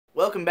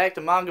Welcome back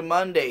to Manga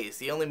Mondays,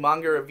 the only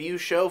manga review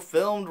show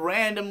filmed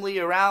randomly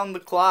around the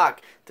clock.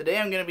 Today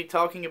I'm going to be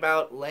talking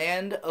about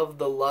Land of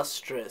the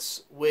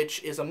Lustrous,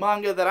 which is a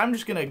manga that I'm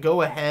just going to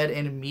go ahead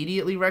and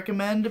immediately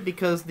recommend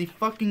because the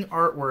fucking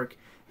artwork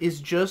is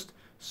just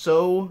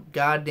so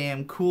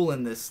goddamn cool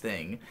in this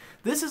thing.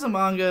 This is a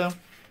manga...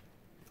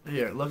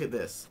 Here, look at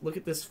this. Look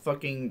at this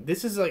fucking...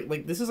 This is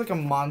like a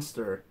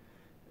monster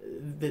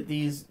that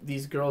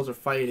these girls are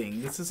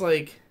fighting. This is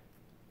like...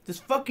 This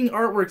fucking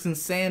artwork's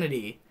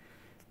insanity.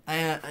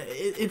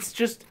 It's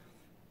just...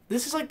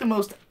 This is like the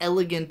most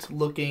elegant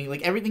looking...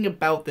 Like, everything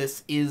about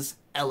this is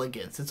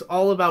elegance. It's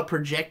all about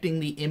projecting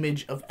the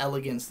image of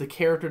elegance. The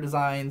character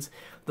designs,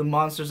 the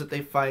monsters that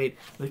they fight,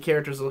 the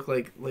characters look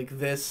like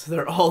this.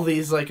 They're all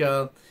these, like,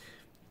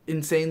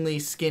 insanely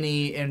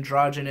skinny,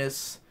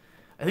 androgynous...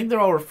 I think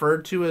they're all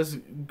referred to as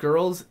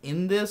girls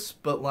in this,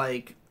 but,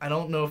 like, I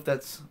don't know if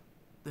that's...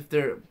 If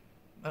they're...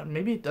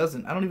 maybe it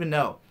doesn't. I don't even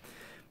know.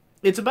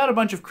 It's about a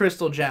bunch of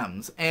crystal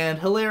gems, and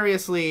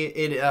hilariously,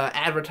 it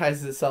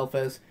advertises itself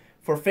as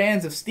for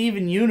fans of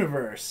Steven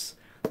Universe,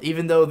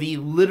 even though the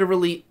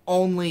literally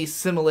only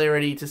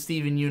similarity to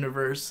Steven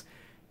Universe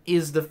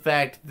is the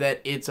fact that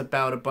it's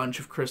about a bunch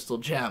of crystal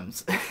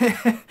gems.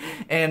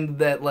 And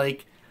that,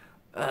 like,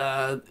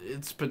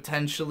 it's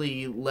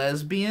potentially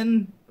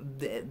lesbian.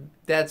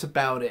 That's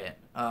about it.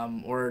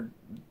 Or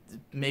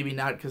maybe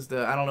not, because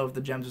I don't know if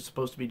the gems are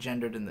supposed to be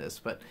gendered in this,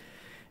 but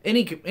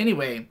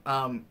anyway,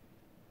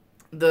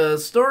 the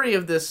story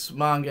of this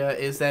manga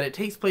is that it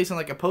takes place in,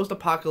 like, a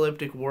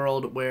post-apocalyptic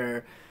world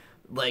where,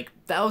 like,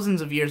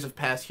 thousands of years have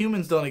passed.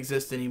 Humans don't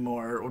exist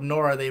anymore,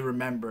 nor are they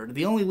remembered.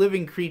 The only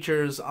living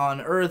creatures on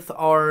Earth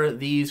are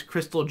these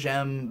crystal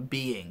gem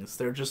beings.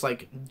 They're just,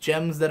 like,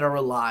 gems that are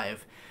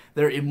alive.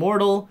 They're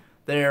immortal.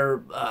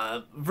 They're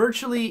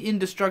virtually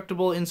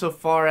indestructible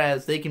insofar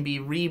as they can be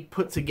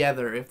re-put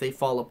together if they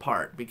fall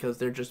apart, because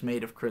they're just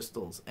made of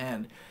crystals.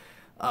 And,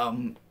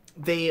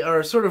 they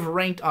are sort of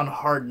ranked on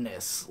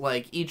hardness.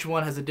 Like, each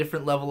one has a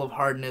different level of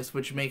hardness,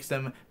 which makes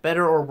them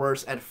better or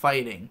worse at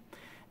fighting.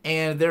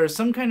 And there is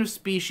some kind of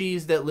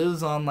species that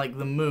lives on, like,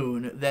 the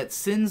moon that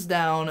sends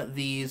down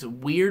these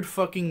weird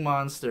fucking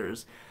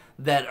monsters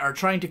that are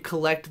trying to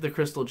collect the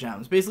crystal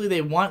gems. Basically,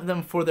 they want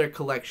them for their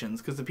collections,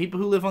 because the people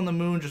who live on the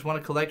moon just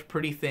want to collect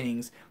pretty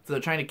things, so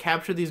they're trying to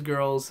capture these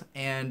girls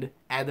and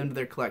add them to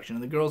their collection.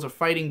 And the girls are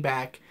fighting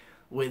back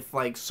with,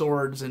 like,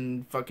 swords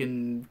and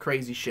fucking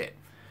crazy shit.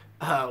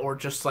 Or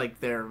just, like,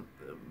 their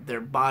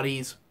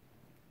bodies.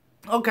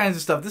 All kinds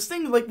of stuff. This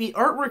thing, like, the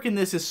artwork in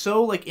this is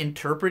so, like,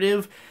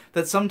 interpretive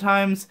that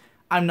sometimes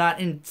I'm not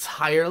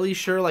entirely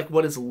sure, like,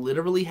 what is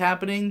literally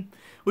happening.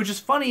 Which is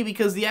funny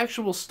because the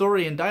actual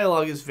story and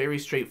dialogue is very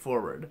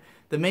straightforward.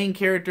 The main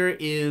character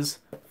is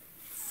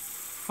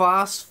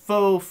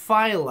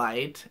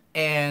Phosphophilite,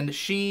 and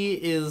she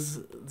is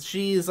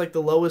like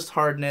the lowest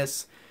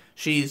hardness.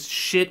 She's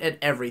shit at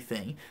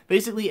everything.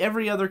 Basically,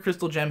 every other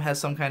crystal gem has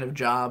some kind of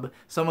job.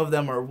 Some of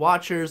them are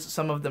watchers,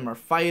 some of them are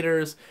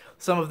fighters,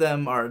 some of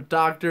them are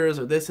doctors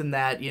or this and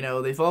that. You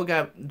know, they've all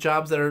got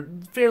jobs that are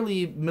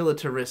fairly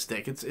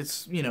militaristic.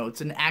 It's you know,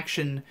 it's an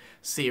action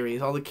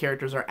series. All the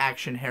characters are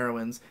action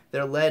heroines.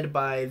 They're led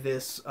by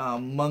this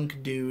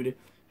monk dude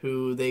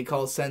who they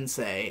call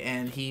Sensei,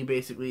 and he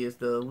basically is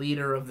the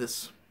leader of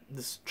this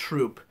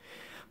troop.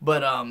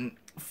 But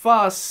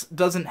Foss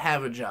doesn't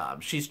have a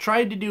job. She's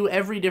tried to do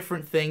every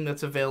different thing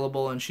that's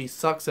available, and she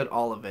sucks at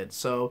all of it.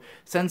 So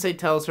Sensei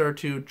tells her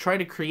to try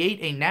to create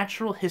a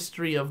natural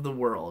history of the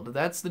world.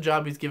 That's the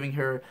job he's giving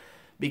her,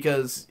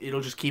 because it'll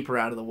just keep her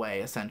out of the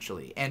way,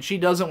 essentially. And she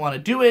doesn't want to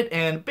do it,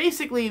 and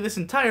basically this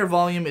entire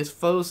volume is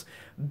Foss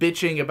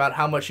bitching about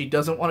how much she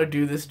doesn't want to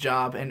do this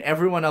job, and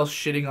everyone else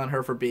shitting on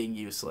her for being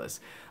useless.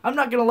 I'm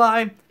not gonna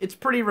lie, it's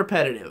pretty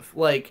repetitive.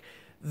 Like,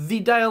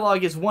 the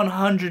dialogue is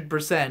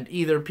 100%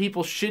 either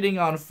people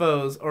shitting on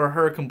Foss or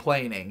her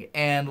complaining.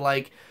 And,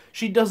 like,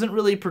 she doesn't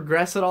really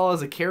progress at all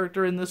as a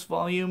character in this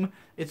volume.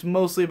 It's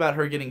mostly about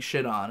her getting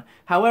shit on.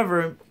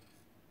 However,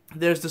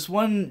 there's this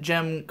one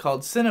gem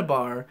called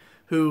Cinnabar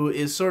who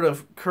is sort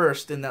of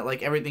cursed in that,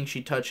 like, everything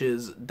she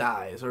touches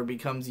dies or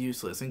becomes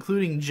useless,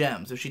 including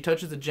gems. If she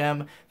touches a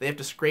gem, they have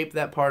to scrape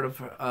that part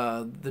of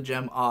the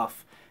gem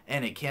off,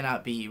 and it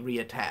cannot be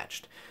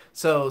reattached.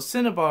 So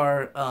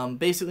Cinnabar,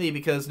 basically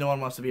because no one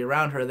wants to be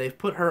around her, they've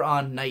put her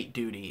on night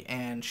duty,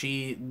 and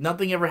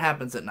nothing ever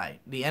happens at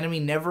night. The enemy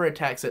never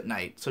attacks at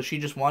night, so she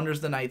just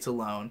wanders the nights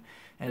alone,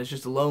 and is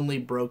just a lonely,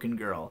 broken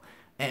girl.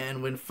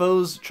 And when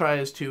Foss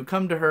tries to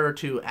come to her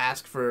to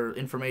ask for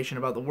information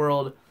about the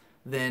world,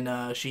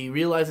 then she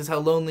realizes how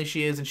lonely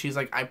she is, and she's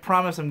like, I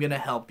promise I'm gonna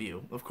help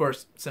you. Of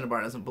course,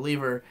 Cinnabar doesn't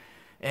believe her,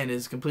 and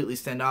is completely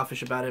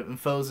standoffish about it, and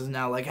Foss is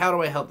now like, how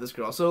do I help this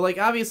girl? So, like,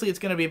 obviously it's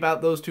going to be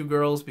about those two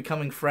girls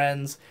becoming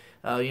friends,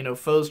 you know,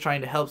 Foss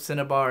trying to help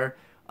Cinnabar.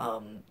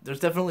 There's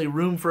definitely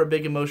room for a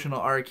big emotional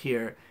arc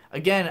here.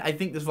 Again, I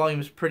think this volume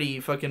is pretty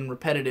fucking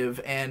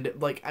repetitive, and,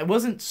 like, I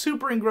wasn't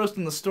super engrossed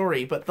in the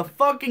story, but the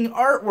fucking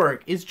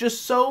artwork is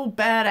just so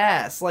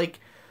badass. Like,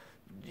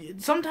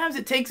 sometimes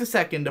it takes a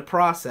second to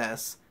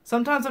process.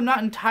 Sometimes I'm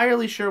not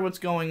entirely sure what's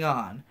going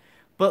on.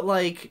 but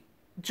like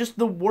just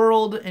the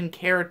world and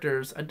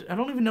characters. I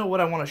don't even know what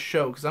I want to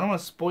show because I don't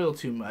want to spoil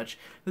too much.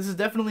 This is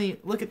definitely,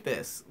 look at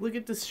this. Look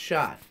at this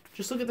shot.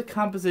 Just look at the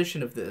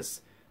composition of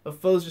this. Of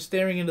foes just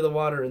staring into the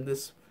water and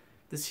this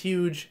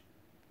huge,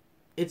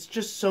 it's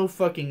just so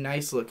fucking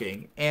nice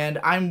looking. And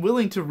I'm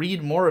willing to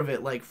read more of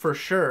it, like, for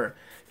sure.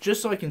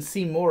 Just so I can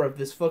see more of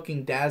this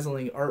fucking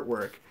dazzling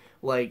artwork.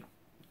 Like,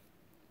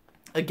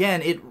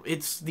 again,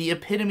 it's the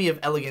epitome of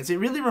elegance. It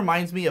really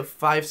reminds me of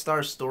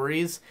 5-Star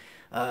Stories.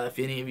 If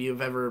any of you have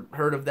ever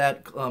heard of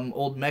that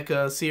old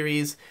mecha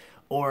series,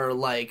 or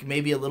like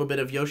maybe a little bit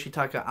of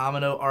Yoshitaka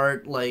Amano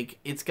art, like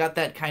it's got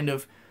that kind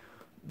of,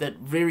 that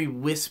very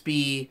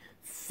wispy,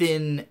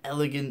 thin,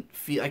 elegant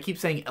feel. I keep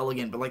saying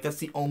elegant, but like that's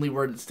the only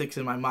word that sticks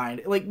in my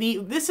mind. Like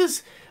this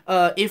is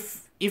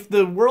if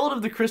the world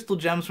of the Crystal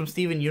Gems from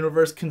Steven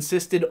Universe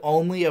consisted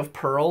only of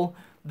Pearl,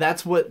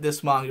 that's what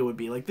this manga would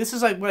be. Like this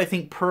is like what I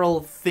think Pearl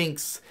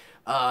thinks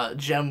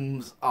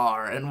gems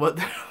are and what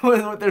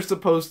what they're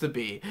supposed to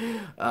be.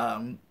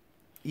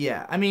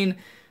 Yeah, I mean,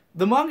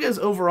 the manga is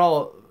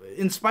overall,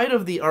 in spite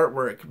of the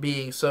artwork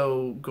being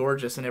so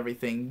gorgeous and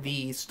everything,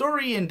 the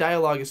story and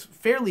dialogue is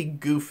fairly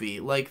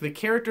goofy. Like the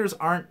characters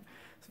aren't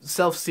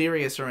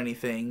self-serious or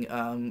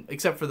anything,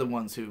 except for the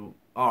ones who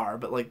are,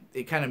 but like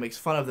it kind of makes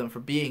fun of them for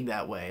being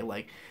that way.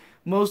 Like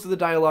most of the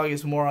dialogue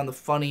is more on the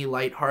funny,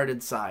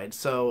 light-hearted side.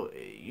 So,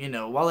 you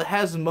know, while it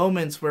has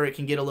moments where it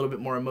can get a little bit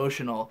more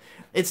emotional,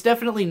 it's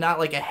definitely not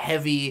like a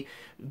heavy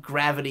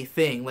gravity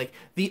thing. Like,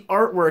 the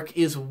artwork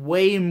is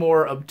way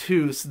more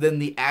obtuse than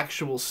the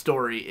actual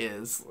story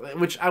is,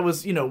 which I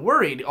was, you know,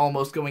 worried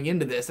almost going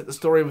into this that the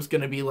story was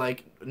going to be,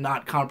 like,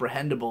 not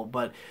comprehensible.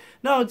 But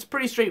no, it's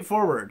pretty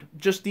straightforward.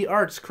 Just the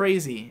art's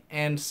crazy.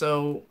 And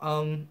so,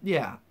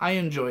 yeah, I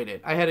enjoyed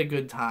it. I had a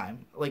good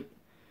time. Like,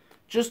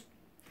 just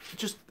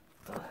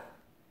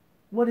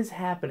what is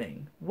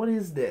happening? What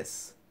is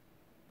this?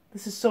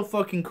 This is so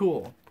fucking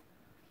cool.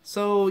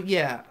 So,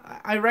 yeah,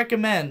 I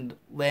recommend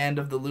Land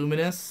of the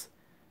Luminous,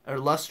 or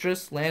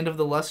Lustrous, Land of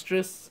the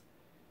Lustrous.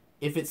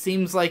 If it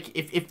seems like,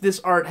 if this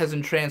art has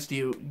entranced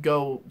you,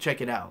 go check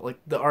it out. Like,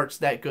 the art's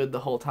that good the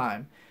whole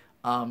time.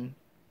 And,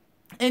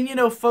 you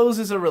know, Foes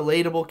is a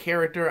relatable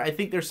character. I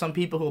think there's some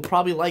people who will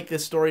probably like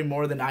this story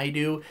more than I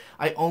do.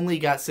 I only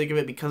got sick of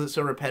it because it's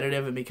so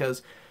repetitive and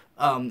because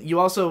you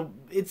also,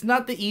 it's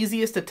not the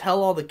easiest to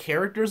tell all the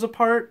characters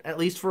apart, at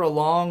least for a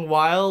long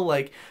while.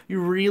 Like,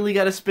 you really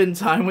gotta spend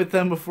time with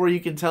them before you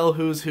can tell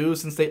who's who,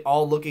 since they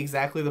all look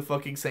exactly the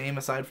fucking same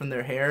aside from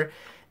their hair.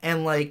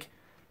 And, like,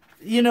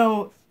 you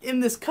know, in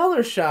this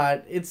color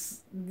shot,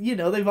 it's, you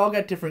know, they've all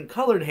got different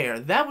colored hair.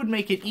 That would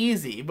make it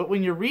easy, but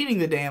when you're reading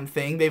the damn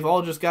thing, they've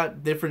all just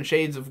got different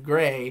shades of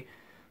gray.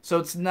 So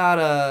it's not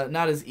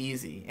as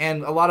easy.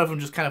 And a lot of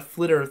them just kind of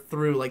flitter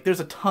through. Like, there's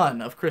a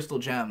ton of Crystal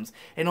Gems,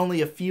 and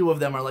only a few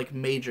of them are, like,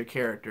 major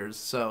characters.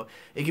 So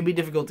it can be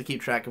difficult to keep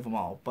track of them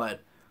all.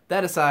 But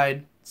that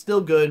aside, still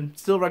good.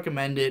 Still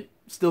recommend it.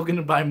 Still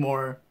gonna buy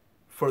more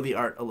for the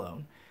art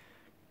alone.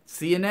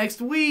 See you next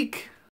week!